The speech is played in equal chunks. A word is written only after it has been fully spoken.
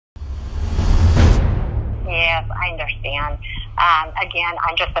Yes, I understand. Again,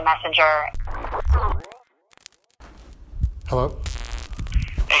 I'm just a messenger. Hello?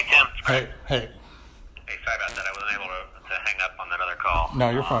 Hey, Tim. Hey. Hey, sorry about that. I wasn't able to hang up on that other call. No,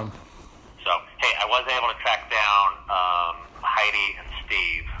 you're fine. So, hey, I was able to track down Heidi and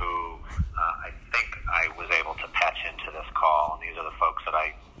Steve, who I think I was able to patch into this call, and these are the folks that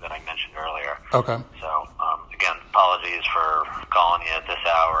I mentioned earlier. Okay. So, again, apologies for calling you at this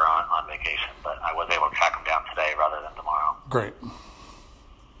hour on vacation, but I was able to track them down today rather than tomorrow. Great.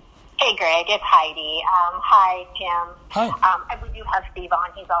 Hey, Greg, it's Heidi. Hi, Tim. Hi. We do have Steve on.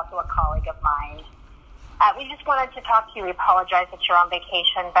 He's also a colleague of mine. We just wanted to talk to you. We apologize that you're on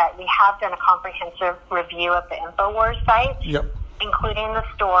vacation, but we have done a comprehensive review of the Infowars site, including the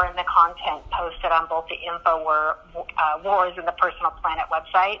store and the content posted on both the Infowars and the Personal Planet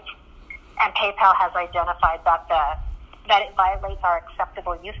websites. And PayPal has identified that it violates our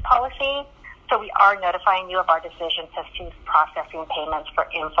acceptable use policy. So we are notifying you of our decision to cease processing payments for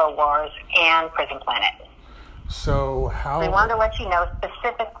Infowars and Prison Planet. So how... We wanted to let you know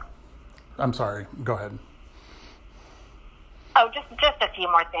specific... I'm sorry. Go ahead. Oh, just a few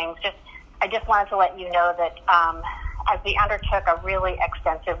more things. I just wanted to let you know that as we undertook a really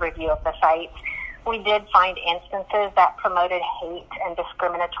extensive review of the site, we did find instances that promoted hate and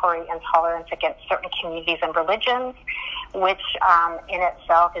discriminatory intolerance against certain communities and religions, which in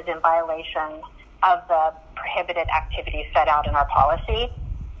itself is in violation of the prohibited activities set out in our policy.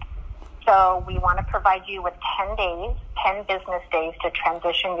 So we want to provide you with 10 business days to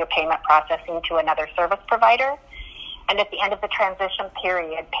transition your payment processing to another service provider. And at the end of the transition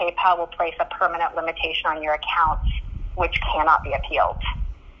period, PayPal will place a permanent limitation on your accounts, which cannot be appealed.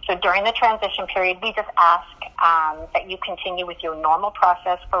 So during the transition period, we just ask that you continue with your normal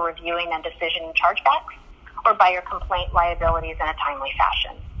process for reviewing and decisioning chargebacks or by your complaint liabilities in a timely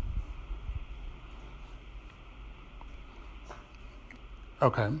fashion.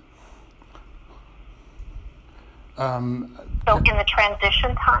 Okay. So in the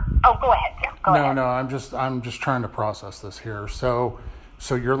transition time, go ahead, Tim. Go ahead. No, I'm just trying to process this here. So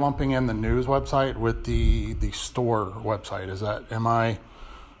you're lumping in the news website with the store website. Is that am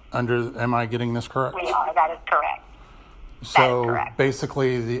I getting this correct? We are. That is correct. So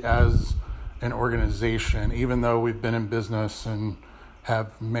basically, as an organization, even though we've been in business and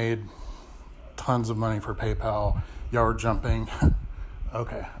have made tons of money for PayPal, y'all are jumping.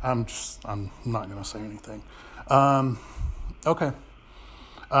 Okay, I'm not going to say anything. Okay.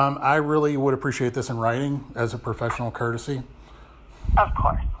 I really would appreciate this in writing as a professional courtesy. Of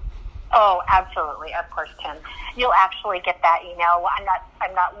course. Oh, absolutely. Of course, Tim. You'll actually get that email.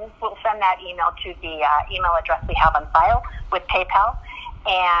 We'll send that email to the email address we have on file with PayPal,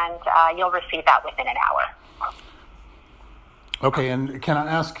 and you'll receive that within an hour. Okay, and can I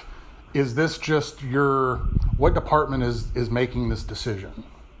ask, is this just what department is making this decision?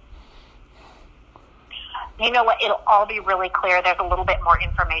 You know what? It'll all be really clear. There's a little bit more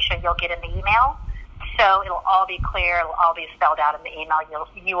information you'll get in the email. So it'll all be clear. It'll all be spelled out in the email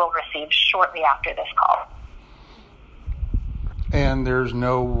you will receive shortly after this call. And there's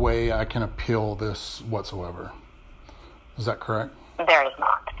no way I can appeal this whatsoever. Is that correct? There is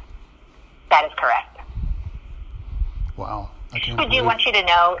not. That is correct. Wow. We do want you to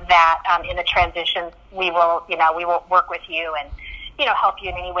know that in the transition, we will work with you and help you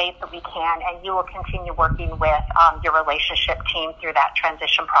in any ways that we can, and you will continue working with your relationship team through that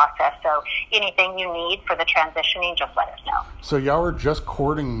transition process. So anything you need for the transitioning, just let us know. So y'all were just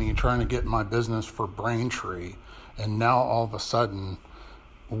courting me, trying to get my business for Braintree, and now all of a sudden,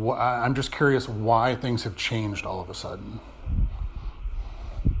 I'm just curious why things have changed all of a sudden.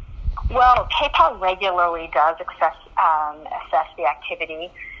 Well, PayPal regularly does assess the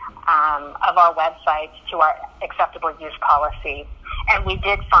activity of our websites to our acceptable use policy. And we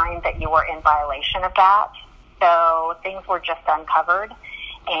did find that you were in violation of that. So things were just uncovered.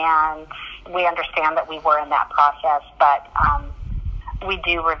 And we understand that we were in that process. But we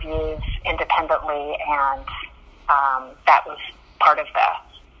do reviews independently. And that was part of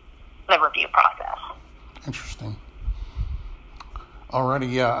the review process. Interesting.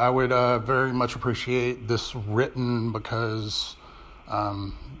 Alrighty, yeah, I would very much appreciate this written because,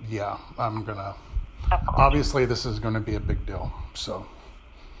 I'm going to... Obviously, this is going to be a big deal, so.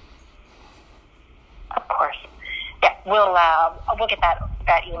 Of course. Yeah, we'll get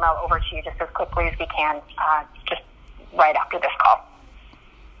that email over to you just as quickly as we can, just right after this call.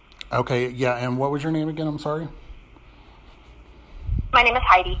 Okay, yeah, and what was your name again? I'm sorry. My name is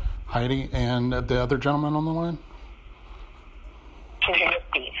Heidi. Heidi, and the other gentleman on the line? His name is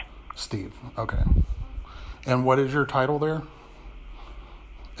Steve. Steve, okay. And what is your title there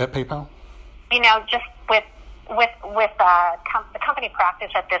at PayPal? Just with the company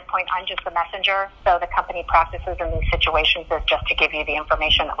practice at this point, I'm just the messenger. So the company practices in these situations is just to give you the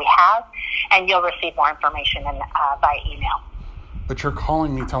information that we have, and you'll receive more information by email. But you're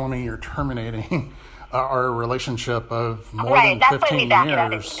calling me, telling me you're terminating our relationship of more than 15 years. Right, that's why we back it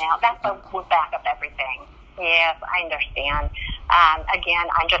out of email. That's why we back up everything. Yes, I understand. Again,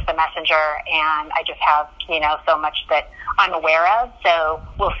 I'm just a messenger, and I just have, so much that I'm aware of. So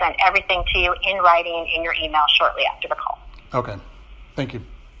we'll send everything to you in writing in your email shortly after the call. Okay. Thank you.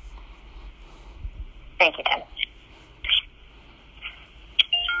 Thank you, Tim.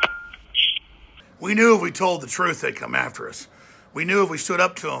 We knew if we told the truth, they'd come after us. We knew if we stood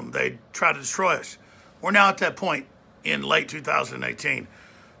up to them, they'd try to destroy us. We're now at that point in late 2018.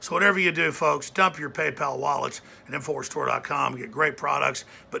 So whatever you do, folks, dump your PayPal wallets at InfoWarsStore.com. Get great products,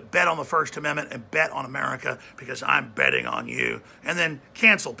 but bet on the First Amendment and bet on America, because I'm betting on you. And then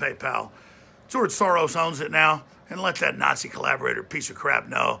cancel PayPal. George Soros owns it now, and let that Nazi collaborator piece of crap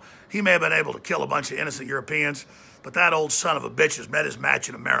know. He may have been able to kill a bunch of innocent Europeans, but that old son of a bitch has met his match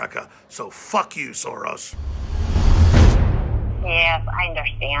in America. So fuck you, Soros. Yes, I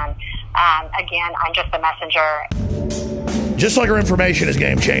understand. Again, I'm just a messenger. Just like our information is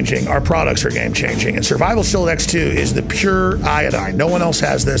game-changing, our products are game-changing. And Survival Shield X2 is the pure iodine. No one else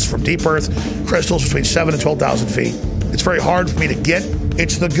has this, from deep earth crystals between 7,000 and 12,000 feet. It's very hard for me to get.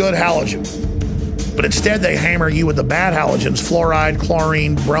 It's the good halogen. But instead, they hammer you with the bad halogens, fluoride,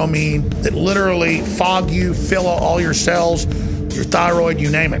 chlorine, bromine, that literally fog you, fill all your cells, your thyroid,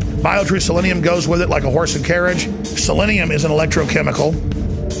 you name it. BioTrue Selenium goes with it like a horse and carriage. Selenium is an electrochemical.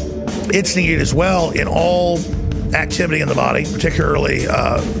 It's needed as well in all activity in the body, particularly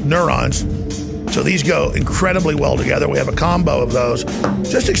neurons. So these go incredibly well together. We have a combo of those.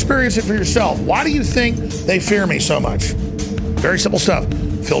 Just experience it for yourself. Why do you think they fear me so much? Very simple stuff.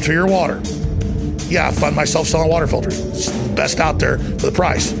 Filter your water. Yeah, I find myself selling water filters. It's the best out there for the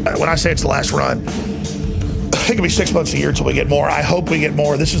price. When I say it's the last run, it could be 6 months, a year until we get more. I hope we get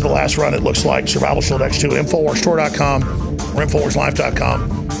more. This is the last run, it looks like. Survival Shield X2 at InfoWarsStore.com or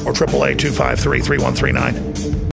InfoWarsLife.com or 888-253-3139.